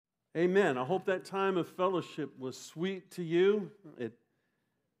Amen. I hope that time of fellowship was sweet to you. It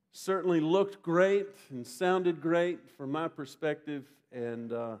certainly looked great and sounded great from my perspective,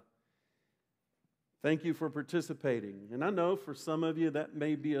 and thank you for participating. And I know for some of you that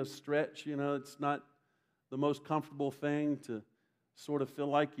may be a stretch. You know, it's not the most comfortable thing to sort of feel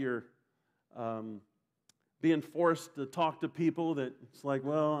like you're being forced to talk to people that it's like,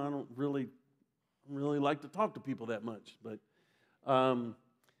 well, I don't really like to talk to people that much, but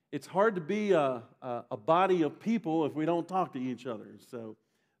it's hard to be a body of people if we don't talk to each other. So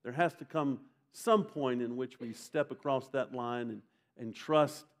there has to come some point in which we step across that line and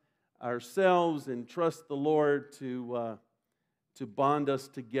trust ourselves and trust the Lord to bond us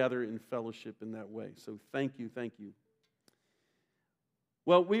together in fellowship in that way. So thank you.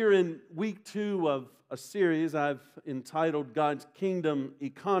 Well, we are in week 2 of a series I've entitled God's Kingdom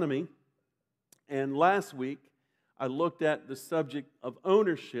Economy. And last week, I looked at the subject of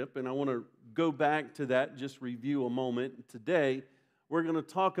ownership, and I want to go back to that, just review a moment. Today, we're going to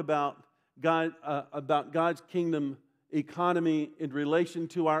talk about God's kingdom economy in relation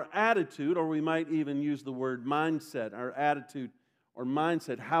to our attitude, or we might even use the word mindset, our attitude or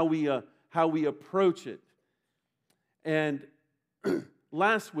mindset, how we approach it. And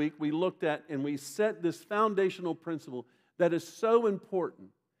last week, we looked at and we set this foundational principle that is so important,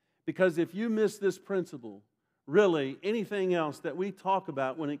 because if you miss this principle, really, anything else that we talk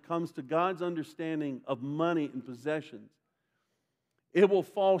about when it comes to God's understanding of money and possessions, it will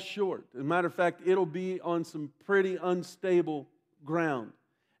fall short. As a matter of fact, it'll be on some pretty unstable ground.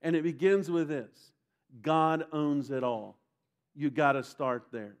 And it begins with this: God owns it all. You've got to start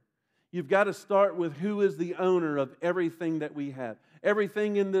there. You've got to start with who is the owner of everything that we have.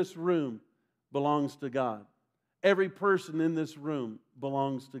 Everything in this room belongs to God. Every person in this room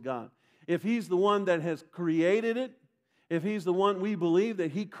belongs to God. If He's the one that has created it, if He's the one we believe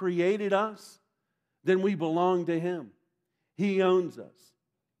that He created us, then we belong to Him. He owns us.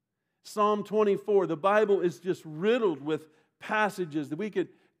 Psalm 24, the Bible is just riddled with passages that we could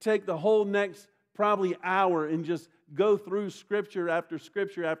take the whole next probably hour and just go through Scripture after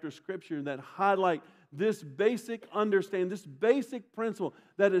Scripture after Scripture that highlight this basic understanding, this basic principle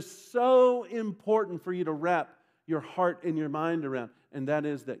that is so important for you to wrap your heart and your mind around. And that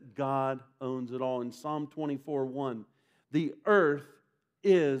is that God owns it all. In Psalm 24:1, the earth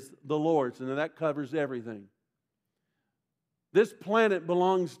is the Lord's. And that covers everything. This planet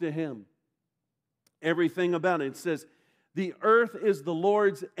belongs to Him. Everything about it. It says, the earth is the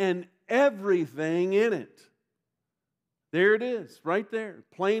Lord's and everything in it. There it is, right there,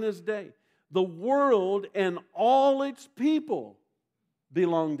 plain as day. The world and all its people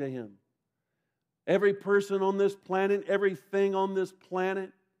belong to Him. Every person on this planet, everything on this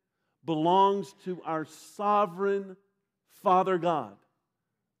planet belongs to our sovereign Father God.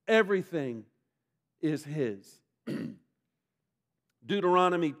 Everything is His.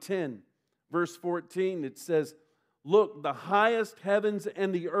 Deuteronomy 10, verse 14, it says, look, the highest heavens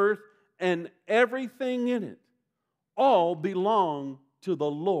and the earth and everything in it all belong to the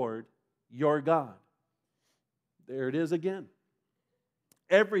Lord your God. There it is again.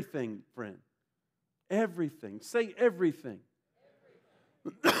 Everything, friend. Everything. Say everything.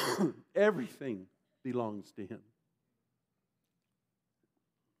 Everything belongs to Him.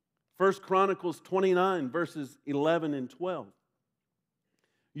 1 Chronicles 29, verses 11 and 12.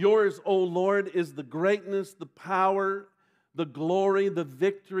 Yours, O Lord, is the greatness, the power, the glory, the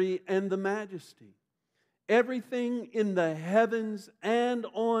victory, and the majesty. Everything in the heavens and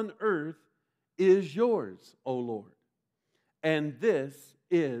on earth is yours, O Lord. And this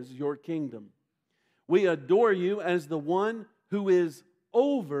is your kingdom. We adore you as the one who is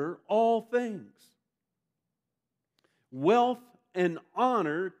over all things. Wealth and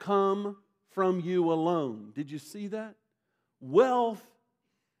honor come from you alone. Did you see that? Wealth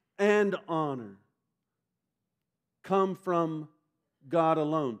and honor come from God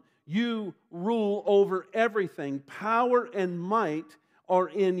alone. You rule over everything. Power and might are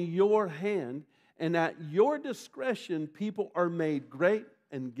in your hand, and at your discretion people are made great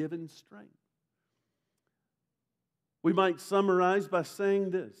and given strength. We might summarize by saying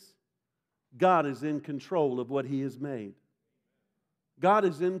this: God is in control of what He has made. God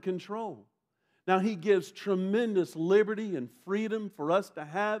is in control. Now, He gives tremendous liberty and freedom for us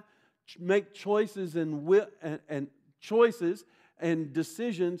to make choices and choices and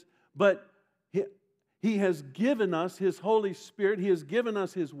decisions, but He has given us His Holy Spirit. He has given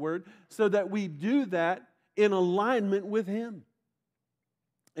us His Word so that we do that in alignment with Him.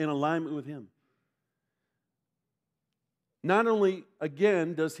 In alignment with Him. Not only,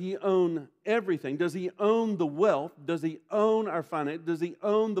 again, does He own everything, does He own the wealth, does He own our finance, does He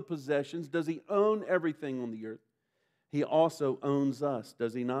own the possessions, does He own everything on the earth, He also owns us,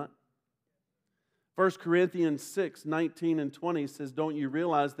 does He not? 1 Corinthians 6, 19 and 20 says, don't you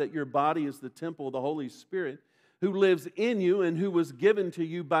realize that your body is the temple of the Holy Spirit who lives in you and who was given to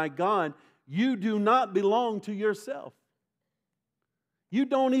you by God? You do not belong to yourself. You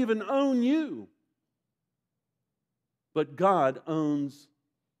don't even own you. But God owns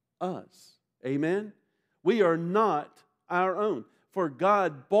us. Amen? We are not our own. For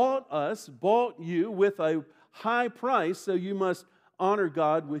God bought us, bought you with a high price, so you must honor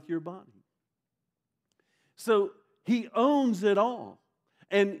God with your body. So He owns it all.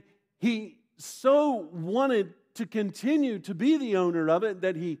 And He so wanted to continue to be the owner of it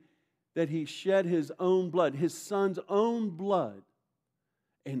that He shed His own blood, His Son's own blood,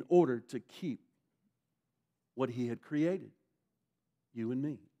 in order to keep what He had created, you and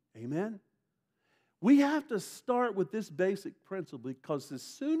me. Amen? We have to start with this basic principle, because as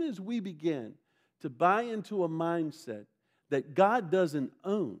soon as we begin to buy into a mindset that God doesn't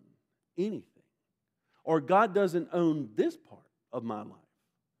own anything, or God doesn't own this part of my life,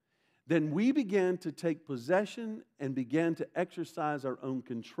 then we begin to take possession and begin to exercise our own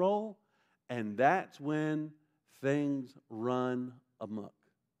control, and that's when things run amok.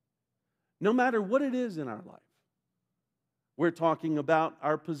 No matter what it is in our life. We're talking about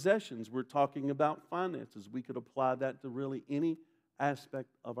our possessions. We're talking about finances. We could apply that to really any aspect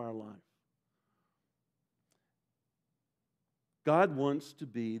of our life. God wants to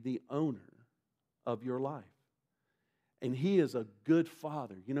be the owner of your life. And He is a good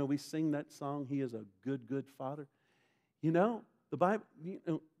Father. You know, we sing that song, He is a good, good Father. You know, the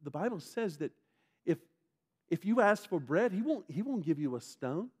Bible says that if you ask for bread, He won't give you a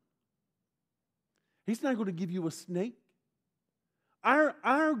stone. He's not going to give you a snake.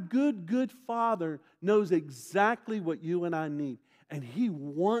 Our good, good Father knows exactly what you and I need, and He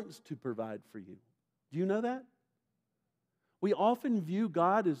wants to provide for you. Do you know that? We often view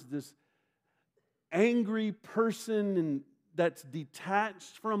God as this angry person and that's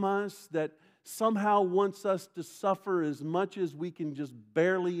detached from us, that somehow wants us to suffer as much as we can just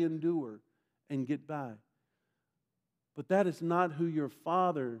barely endure and get by. But that is not who your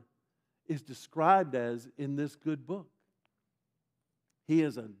Father is described as in this good book. He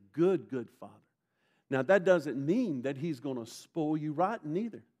is a good, good Father. Now, that doesn't mean that He's going to spoil you rotten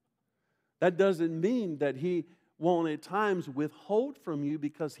either. That doesn't mean that He won't at times withhold from you,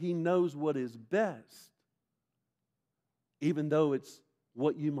 because He knows what is best, even though it's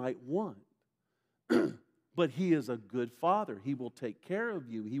what you might want. But He is a good Father. He will take care of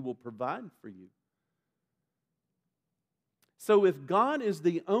you. He will provide for you. So if God is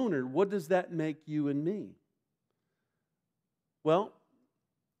the owner, what does that make you and me? Well,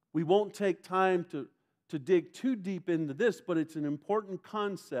 we won't take time to dig too deep into this, but it's an important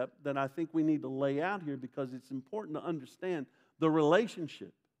concept that I think we need to lay out here, because it's important to understand the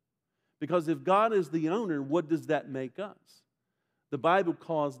relationship. Because if God is the owner, what does that make us? The Bible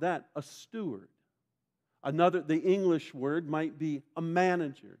calls that a steward. The English word might be a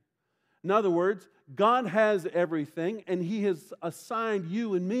manager. In other words, God has everything, and He has assigned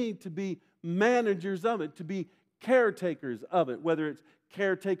you and me to be managers of it, to be caretakers of it, whether it's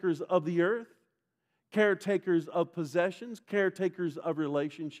caretakers of the earth, caretakers of possessions, caretakers of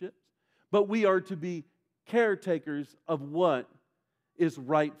relationships. But we are to be caretakers of what is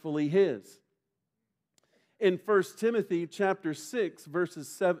rightfully His. In 1 Timothy chapter 6, verse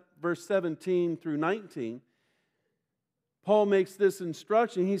 17 through 19, Paul makes this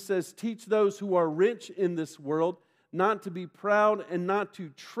instruction. He says, teach those who are rich in this world not to be proud and not to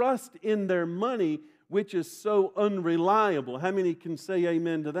trust in their money, which is so unreliable. How many can say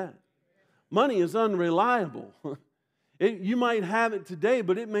amen to that? Money is unreliable. You might have it today,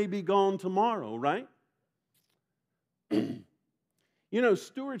 but it may be gone tomorrow, right? You know,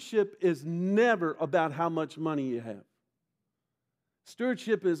 stewardship is never about how much money you have.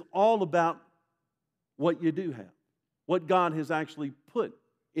 Stewardship is all about what you do have, what God has actually put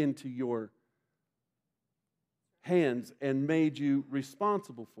into your hands and made you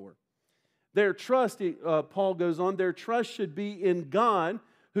responsible for. Their trust, Paul goes on, their trust should be in God,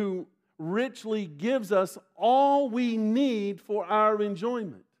 who richly gives us all we need for our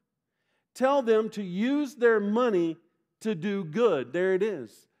enjoyment. Tell them to use their money to do good. There it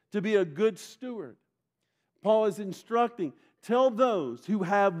is, to be a good steward. Paul is instructing, tell those who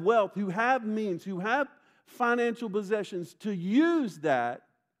have wealth, who have means, who have financial possessions, to use that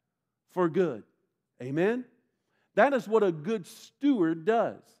for good. Amen? That is what a good steward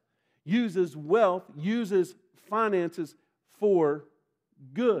does. Uses wealth, uses finances for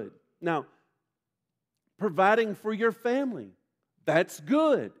good. Now, providing for your family, that's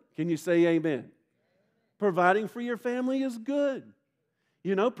good. Can you say amen? Providing for your family is good.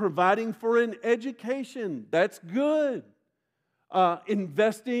 You know, providing for an education, that's good.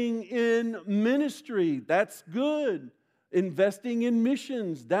 Investing in ministry, that's good. Investing in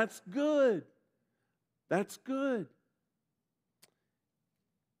missions, that's good. That's good.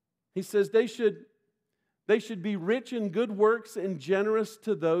 He says they should be rich in good works and generous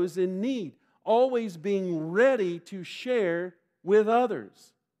to those in need, always being ready to share with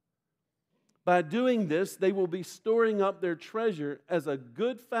others. By doing this, they will be storing up their treasure as a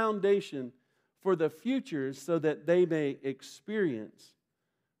good foundation for the future so that they may experience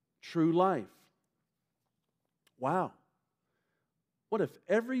true life. Wow. What if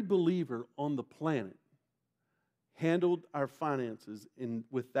every believer on the planet handled our finances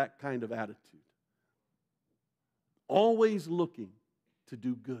with that kind of attitude? Always looking to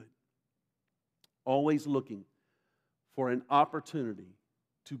do good. Always looking for an opportunity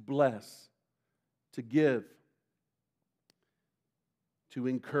to bless, to give, to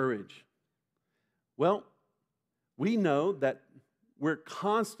encourage. Well, we know that we're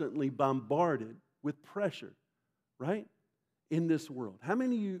constantly bombarded with pressure, right? In this world. How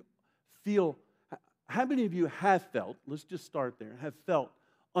many of you have felt, let's just start there, have felt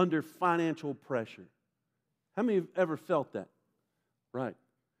under financial pressure? How many have ever felt that? Right.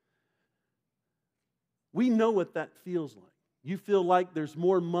 We know what that feels like. You feel like there's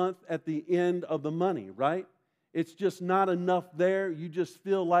more month at the end of the money, right? It's just not enough there. You just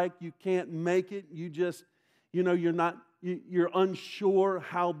feel like you can't make it. You just, you're unsure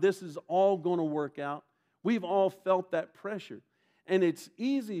how this is all going to work out. We've all felt that pressure. And it's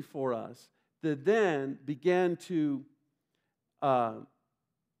easy for us to then begin to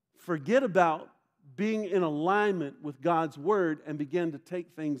forget about being in alignment with God's Word and begin to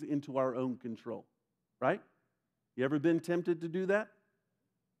take things into our own control, right? You ever been tempted to do that?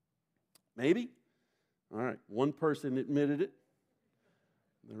 Maybe? All right, one person admitted it.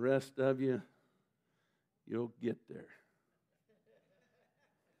 The rest of you, you'll get there.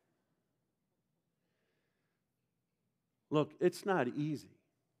 Look, it's not easy.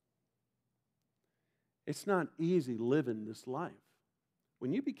 It's not easy living this life.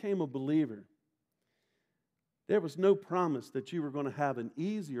 When you became a believer, there was no promise that you were going to have an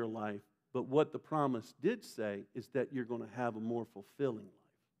easier life, but what the promise did say is that you're going to have a more fulfilling life.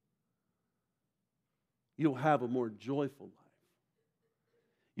 You'll have a more joyful life.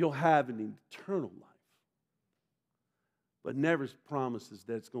 You'll have an eternal life. But never promises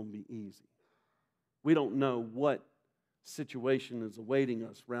that it's going to be easy. We don't know what situation is awaiting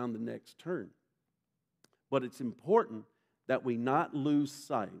us around the next turn. But it's important that we not lose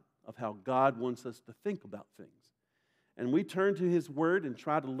sight of how God wants us to think about things. And we turn to His Word and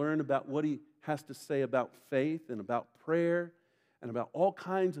try to learn about what He has to say about faith and about prayer and about all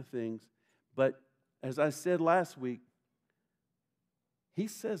kinds of things. But as I said last week, He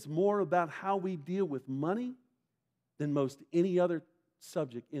says more about how we deal with money than most any other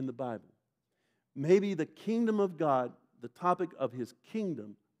subject in the Bible. Maybe the kingdom of God, the topic of His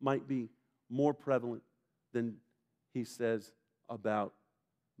kingdom, might be more prevalent than He says about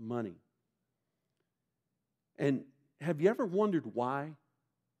money. And have you ever wondered why?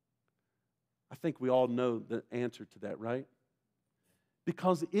 I think we all know the answer to that, right?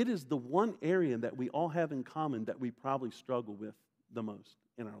 Because it is the one area that we all have in common that we probably struggle with the most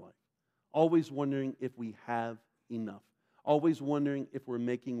in our life. Always wondering if we have enough. Always wondering if we're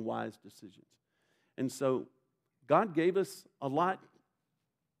making wise decisions. And so God gave us a lot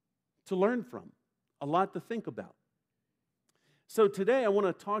to learn from, a lot to think about. So today I want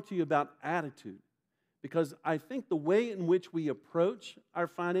to talk to you about attitude, because I think the way in which we approach our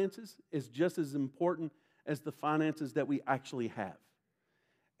finances is just as important as the finances that we actually have.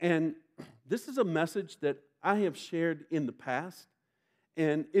 And this is a message that I have shared in the past,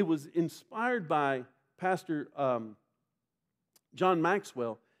 and it was inspired by Pastor John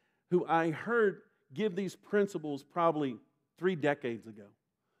Maxwell, who I heard give these principles probably 3 decades ago.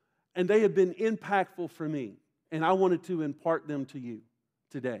 And they have been impactful for me, and I wanted to impart them to you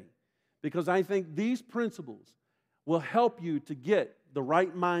today, because I think these principles will help you to get the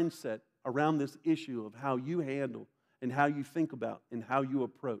right mindset around this issue of how you handle and how you think about and how you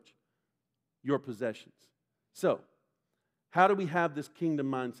approach your possessions. So, how do we have this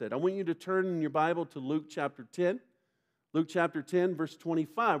kingdom mindset? I want you to turn in your Bible to Luke chapter 10. Luke chapter 10, verse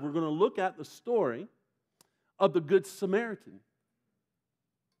 25. We're going to look at the story of the Good Samaritan.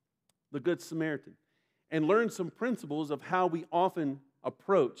 The Good Samaritan. And learn some principles of how we often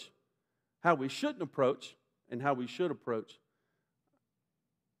approach, how we shouldn't approach, and how we should approach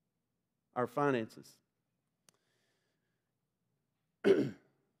our finances.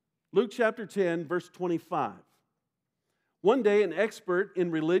 Luke chapter 10, verse 25. One day, an expert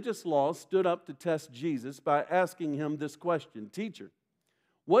in religious law stood up to test Jesus by asking him this question: Teacher,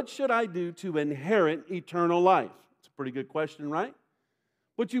 what should I do to inherit eternal life? It's a pretty good question, right?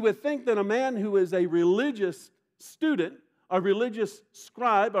 But you would think that a man who is a religious student, a religious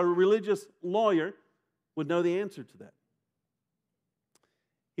scribe, a religious lawyer would know the answer to that.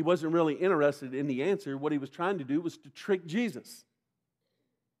 He wasn't really interested in the answer. What he was trying to do was to trick Jesus.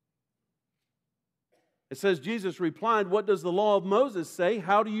 It says, Jesus replied, "What does the law of Moses say?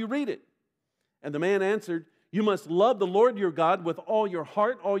 How do you read it?" And the man answered, "You must love the Lord your God with all your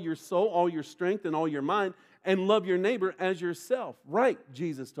heart, all your soul, all your strength, and all your mind, and love your neighbor as yourself." "Right,"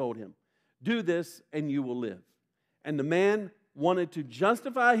 Jesus told him. "Do this and you will live." And the man wanted to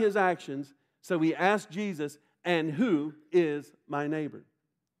justify his actions, so he asked Jesus, "And who is my neighbor?"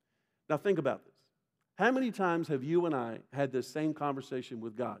 Now think about this. How many times have you and I had this same conversation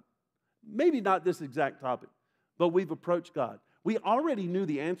with God? Maybe not this exact topic, but we've approached God. We already knew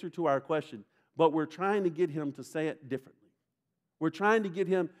the answer to our question, but we're trying to get him to say it differently. We're trying to get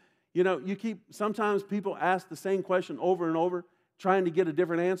him, sometimes people ask the same question over and over, trying to get a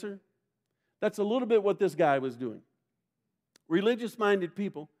different answer. That's a little bit what this guy was doing. Religious-minded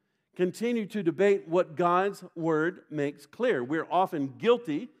people continue to debate what God's word makes clear. We're often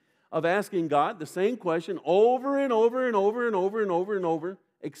guilty of asking God the same question over and over and over and over and over and over,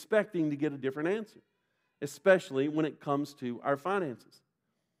 expecting to get a different answer, especially when it comes to our finances.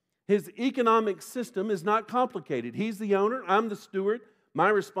 His economic system is not complicated. He's the owner, I'm the steward. My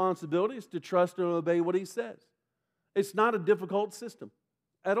responsibility is to trust and obey what he says. It's not a difficult system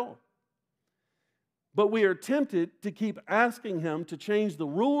at all. But we are tempted to keep asking him to change the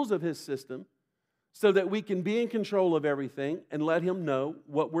rules of his system so that we can be in control of everything and let him know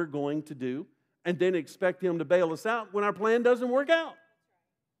what we're going to do, and then expect him to bail us out when our plan doesn't work out.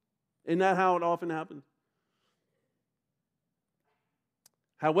 Isn't that how it often happens?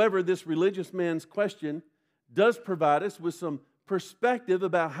 However, this religious man's question does provide us with some perspective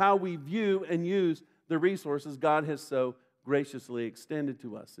about how we view and use the resources God has so graciously extended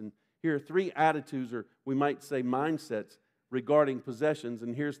to us. And here are three attitudes, or we might say mindsets, regarding possessions.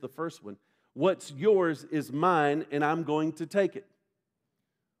 And here's the first one: what's yours is mine, and I'm going to take it.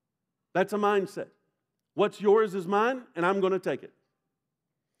 That's a mindset. What's yours is mine, and I'm going to take it.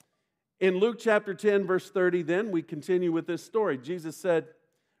 In Luke chapter 10, verse 30, then, we continue with this story. Jesus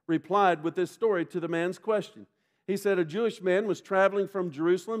replied with this story to the man's question. He said, a Jewish man was traveling from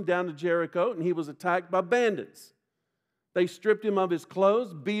Jerusalem down to Jericho, and he was attacked by bandits. They stripped him of his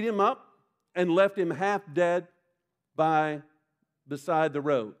clothes, beat him up, and left him half dead beside the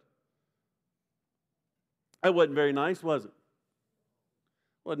road. That wasn't very nice, was it?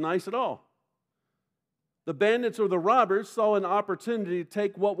 Wasn't nice at all. The bandits or the robbers saw an opportunity to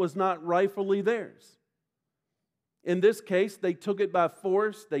take what was not rightfully theirs. In this case, they took it by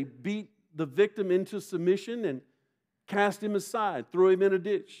force. They beat the victim into submission and cast him aside, threw him in a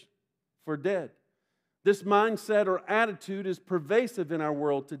ditch for dead. This mindset or attitude is pervasive in our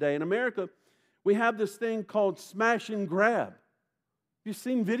world today. In America, we have this thing called smash and grab. Have you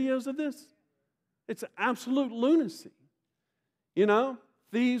seen videos of this? It's absolute lunacy.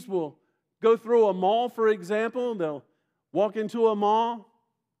 Thieves will go through a mall, for example. They'll walk into a mall,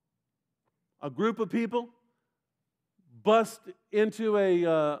 a group of people, bust into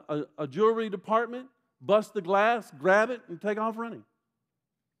a jewelry department, bust the glass, grab it, and take off running.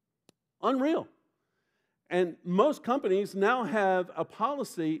 Unreal. And most companies now have a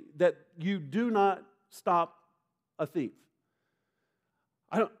policy that you do not stop a thief.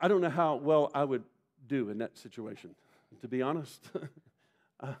 I don't know how well I would do in that situation, to be honest.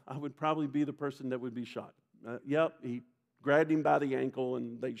 I would probably be the person that would be shot. He grabbed him by the ankle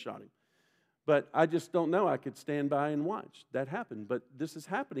and they shot him. But I just don't know. I could stand by and watch that happen. But this is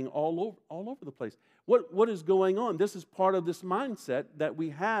happening all over the place. What is going on? This is part of this mindset that we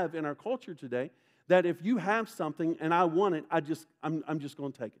have in our culture today, that if you have something and I want it, I'm just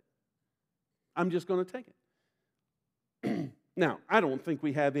going to take it. I'm just going to take it. Now, I don't think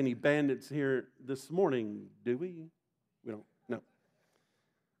we have any bandits here this morning, do we? We don't. No.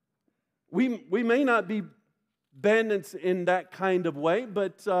 We may not be bandits in that kind of way,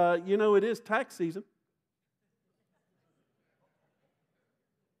 but, it is tax season.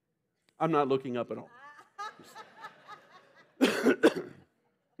 I'm not looking up at all.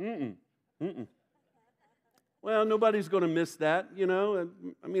 Well, nobody's going to miss that,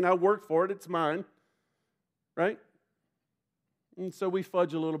 I worked for it. It's mine, right? And so we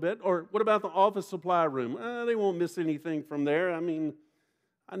fudge a little bit. Or what about the office supply room? They won't miss anything from there. I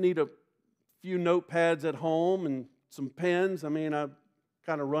need a few notepads at home and some pens. I mean, I'm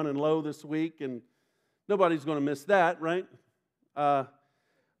kind of running low this week, and nobody's going to miss that, right?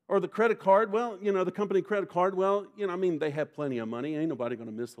 Or the credit card, well, the company credit card, well, I mean, they have plenty of money. Ain't nobody going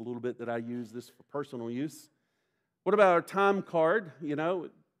to miss a little bit that I use this for personal use. What about our time card?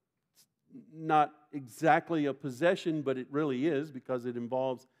 It's not exactly a possession, but it really is because it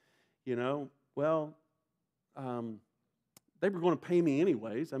involves, well, they were going to pay me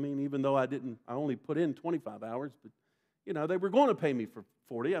anyways. I mean, even though I only put in 25 hours, but, they were going to pay me for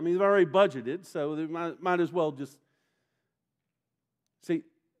 40. I mean, they've already budgeted, so they might as well just, see,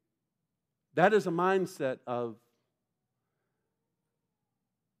 that is a mindset of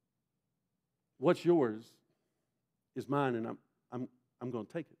what's yours is mine, and I'm going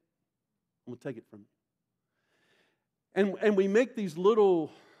to take it. I'm going to take it from you. And we make these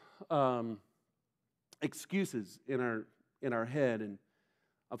little excuses in our head and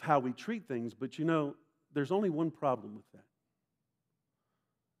of how we treat things, but there's only one problem with that.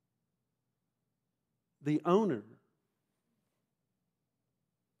 The owner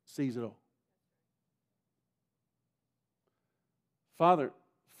sees it all.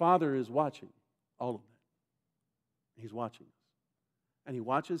 Father is watching all of that. He's watching us. And He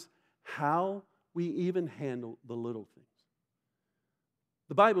watches how we even handle the little things.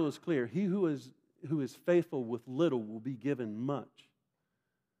 The Bible is clear. He who is faithful with little will be given much.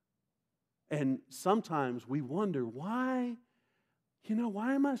 And sometimes we wonder, why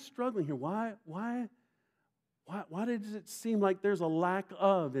am I struggling here? Why does it seem like there's a lack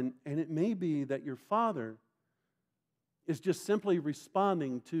of? And it may be that your Father is just simply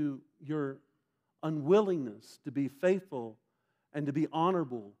responding to your unwillingness to be faithful and to be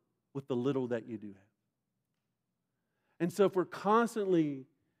honorable with the little that you do have. And so if we're constantly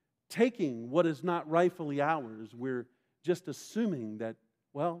taking what is not rightfully ours, we're just assuming that,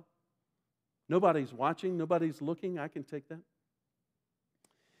 well, nobody's watching, nobody's looking, I can take that.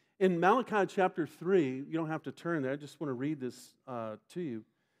 In Malachi chapter 3, you don't have to turn there, I just want to read this to you.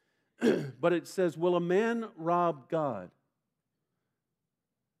 But it says, will a man rob God?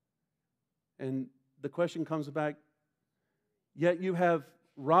 And the question comes back, yet you have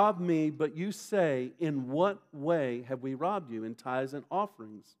robbed me, but you say, in what way have we robbed you? In tithes and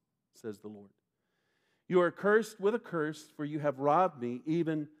offerings, says the Lord. You are cursed with a curse, for you have robbed me,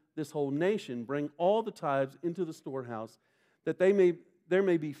 even this whole nation. Bring all the tithes into the storehouse, that there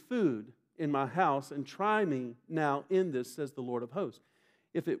may be food in my house, and try me now in this, says the Lord of hosts.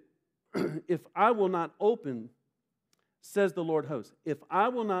 If I will not open, says the Lord of hosts, if I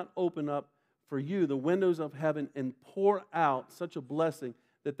will not open up for you the windows of heaven and pour out such a blessing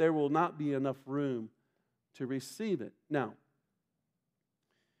that there will not be enough room to receive it. Now,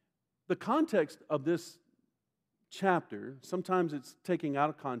 the context of this chapter, sometimes it's taken out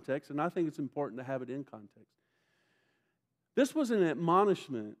of context, and I think it's important to have it in context. This was an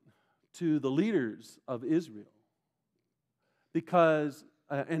admonishment to the leaders of Israel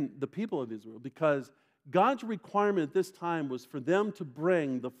and the people of Israel, because God's requirement at this time was for them to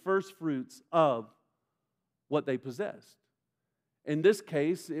bring the first fruits of what they possessed. In this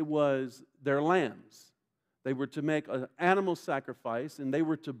case, it was their lambs. They were to make an animal sacrifice, and they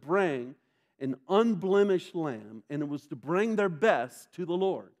were to bring an unblemished lamb, and it was to bring their best to the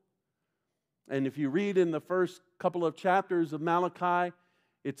Lord. And if you read in the first couple of chapters of Malachi,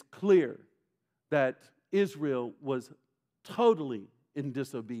 it's clear that Israel was totally in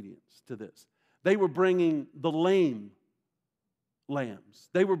disobedience to this. They were bringing the lame lambs.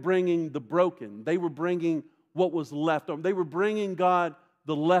 They were bringing the broken. They were bringing what was left over. They were bringing God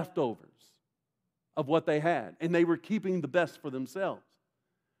the leftovers of what they had, and they were keeping the best for themselves.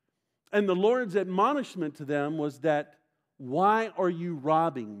 And the Lord's admonishment to them was that, why are you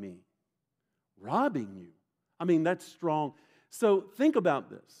robbing me? Robbing you? I mean, that's strong. So think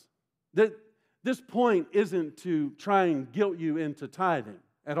about this. This point isn't to try and guilt you into tithing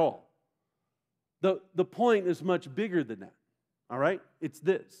at all. The point is much bigger than that, all right? It's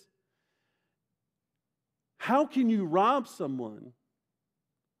this. How can you rob someone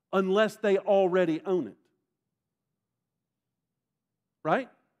unless they already own it? Right?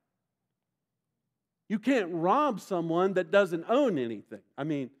 You can't rob someone that doesn't own anything. I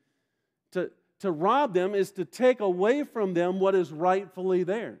mean, to rob them is to take away from them what is rightfully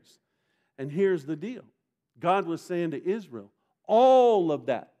theirs. And here's the deal. God was saying to Israel, all of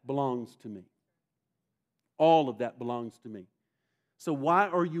that belongs to me. All of that belongs to me. So why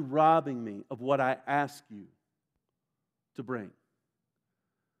are you robbing me of what I ask you to bring?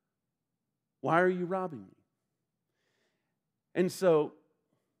 Why are you robbing me? And so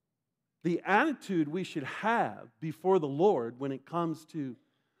the attitude we should have before the Lord when it comes to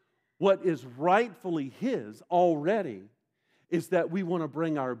what is rightfully His already is that we want to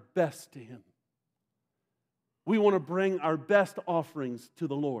bring our best to Him. We want to bring our best offerings to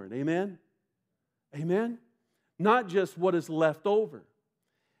the Lord. Amen? Amen? Not just what is left over.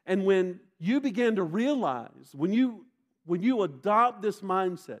 And when you begin to realize, when you adopt this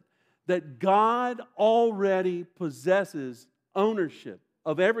mindset that God already possesses ownership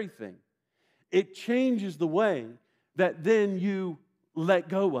of everything, it changes the way that then you let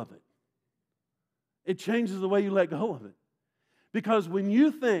go of it. It changes the way you let go of it. Because when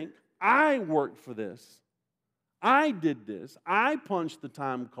you think, I worked for this, I did this, I punched the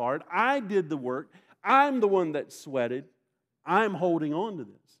time card, I did the work, I'm the one that sweated, I'm holding on to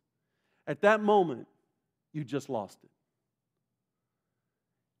this. At that moment, you just lost it.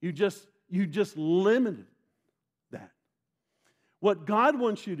 You just limited that. What God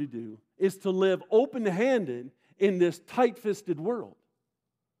wants you to do is to live open-handed in this tight-fisted world.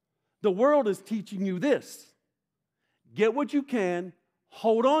 The world is teaching you this. Get what you can,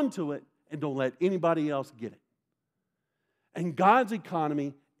 hold on to it, and don't let anybody else get it. And God's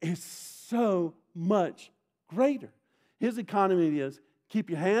economy is so much greater. His economy is,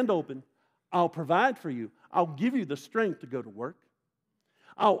 keep your hand open, I'll provide for you, I'll give you the strength to go to work,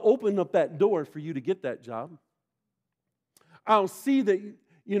 I'll open up that door for you to get that job, I'll see that,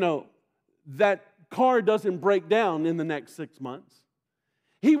 that car doesn't break down in the next 6 months.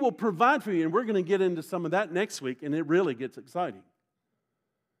 He will provide for you, and we're going to get into some of that next week, and it really gets exciting.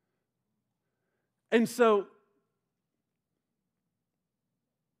 And so,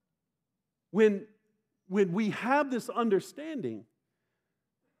 when we have this understanding,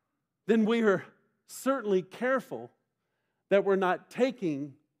 then we are certainly careful that we're not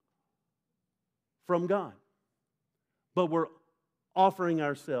taking from God, but we're offering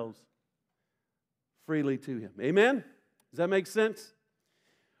ourselves freely to Him. Amen? Does that make sense?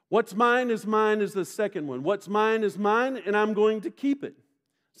 What's mine is the second one. What's mine is mine, and I'm going to keep it.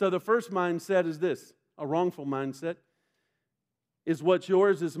 So the first mindset is this, a wrongful mindset, is what's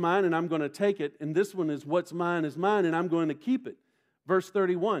yours is mine, and I'm going to take it. And this one is what's mine is mine, and I'm going to keep it. Verse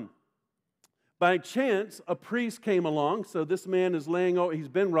 31. By chance, a priest came along, so this man is he's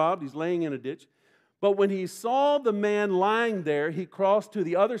been robbed, he's laying in a ditch. But when he saw the man lying there, he crossed to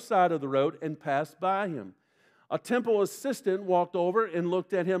the other side of the road and passed by him. A temple assistant walked over and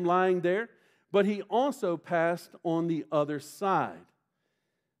looked at him lying there, but he also passed on the other side.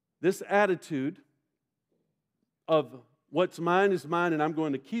 This attitude of what's mine is mine and I'm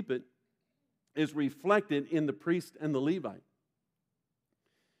going to keep it is reflected in the priest and the Levite.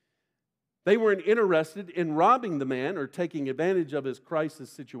 They weren't interested in robbing the man or taking advantage of his crisis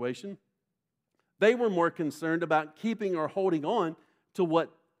situation. They were more concerned about keeping or holding on to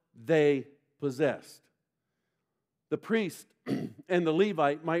what they possessed. The priest and the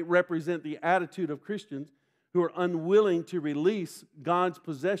Levite might represent the attitude of Christians who are unwilling to release God's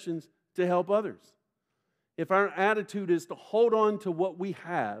possessions to help others. If our attitude is to hold on to what we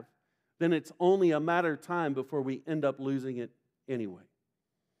have, then it's only a matter of time before we end up losing it anyway.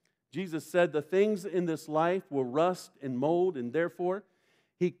 Jesus said the things in this life will rust and mold, and therefore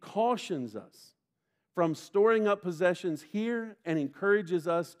He cautions us from storing up possessions here and encourages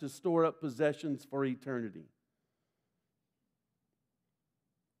us to store up possessions for eternity.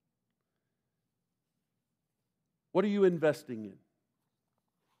 What are you investing in?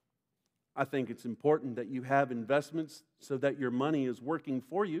 I think it's important that you have investments so that your money is working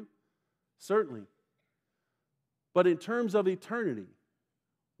for you, certainly. But in terms of eternity,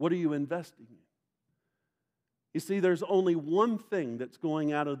 what are you investing in? You see, there's only one thing that's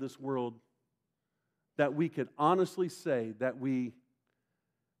going out of this world that we could honestly say that we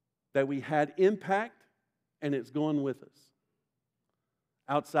had impact, and it's going with us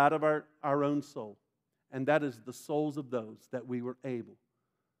outside of our own soul. And that is the souls of those that we were able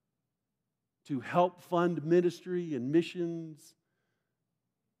to help fund ministry and missions,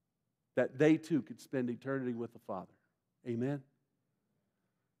 that they too could spend eternity with the Father. Amen?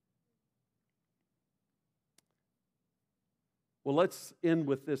 Well, let's end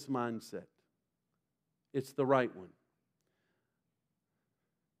with this mindset. It's the right one.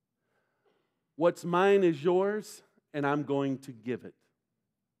 What's mine is yours, and I'm going to give it.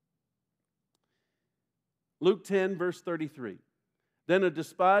 Luke 10, verse 33. Then a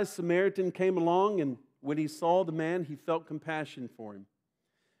despised Samaritan came along, and when he saw the man, he felt compassion for him.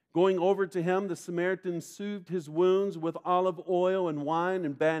 Going over to him, the Samaritan soothed his wounds with olive oil and wine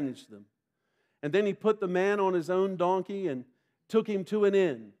and bandaged them. And then he put the man on his own donkey and took him to an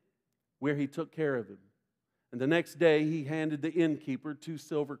inn where he took care of him. And the next day he handed the innkeeper 2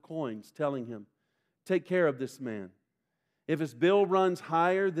 silver coins, telling him, "Take care of this man. If his bill runs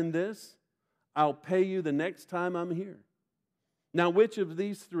higher than this, I'll pay you the next time I'm here. Now, which of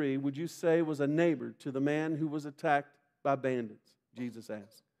these three would you say was a neighbor to the man who was attacked by bandits? Jesus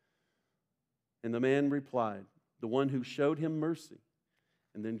asked. And the man replied, the one who showed him mercy.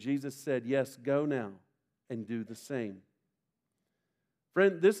 And then Jesus said, yes, go now and do the same.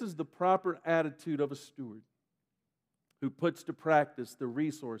 Friend, this is the proper attitude of a steward who puts to practice the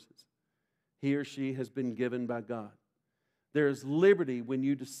resources he or she has been given by God. There is liberty when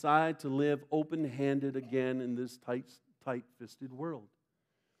you decide to live open-handed again in this tight-fisted world.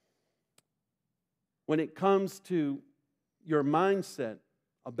 When it comes to your mindset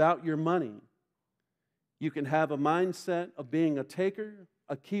about your money, you can have a mindset of being a taker,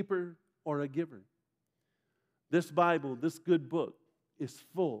 a keeper, or a giver. This Bible, this good book, is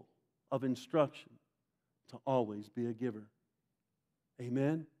full of instruction to always be a giver.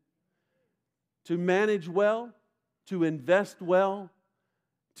 Amen? To manage well, to invest well,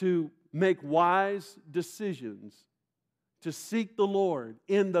 to make wise decisions, to seek the Lord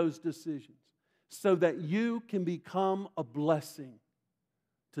in those decisions, so that you can become a blessing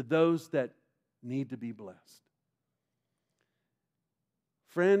to those that need to be blessed.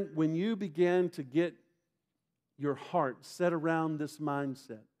 Friend, when you begin to get your heart set around this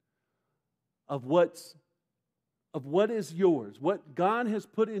mindset of what is yours, what God has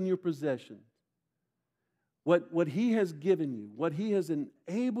put in your possession, what He has given you, what He has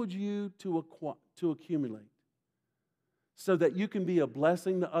enabled you to accumulate, so that you can be a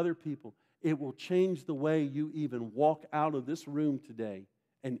blessing to other people, it will change the way you even walk out of this room today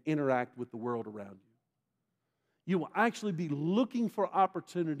and interact with the world around you. You will actually be looking for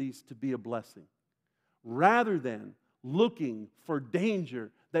opportunities to be a blessing, rather than looking for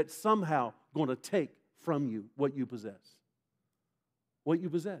danger that's somehow going to take from you what you possess. What you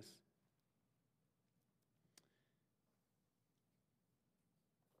possess.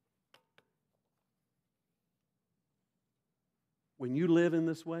 When you live in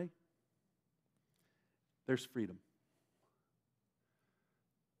this way, there's freedom.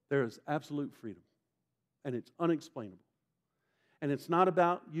 There is absolute freedom. And it's unexplainable. And it's not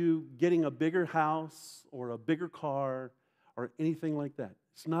about you getting a bigger house or a bigger car or anything like that.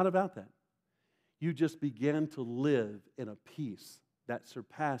 It's not about that. You just begin to live in a peace that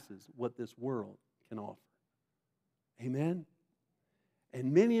surpasses what this world can offer. Amen?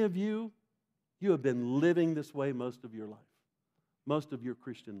 And many of you, you have been living this way most of your life, most of your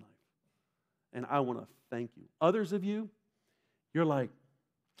Christian life. And I want to thank you. Others of you, you're like,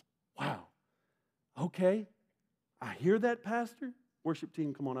 wow, okay, I hear that, Pastor. Worship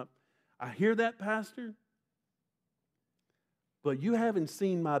team, come on up. I hear that, Pastor. But you haven't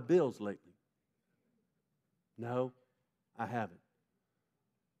seen my bills lately. No, I haven't.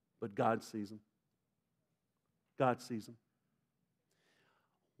 But God sees them. God sees them.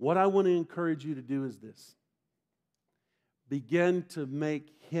 What I want to encourage you to do is this. Begin to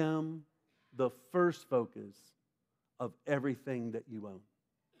make Him the first focus of everything that you own.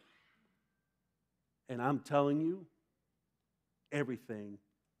 And I'm telling you, everything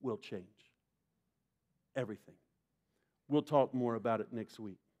will change. Everything. We'll talk more about it next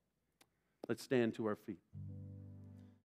week. Let's stand to our feet.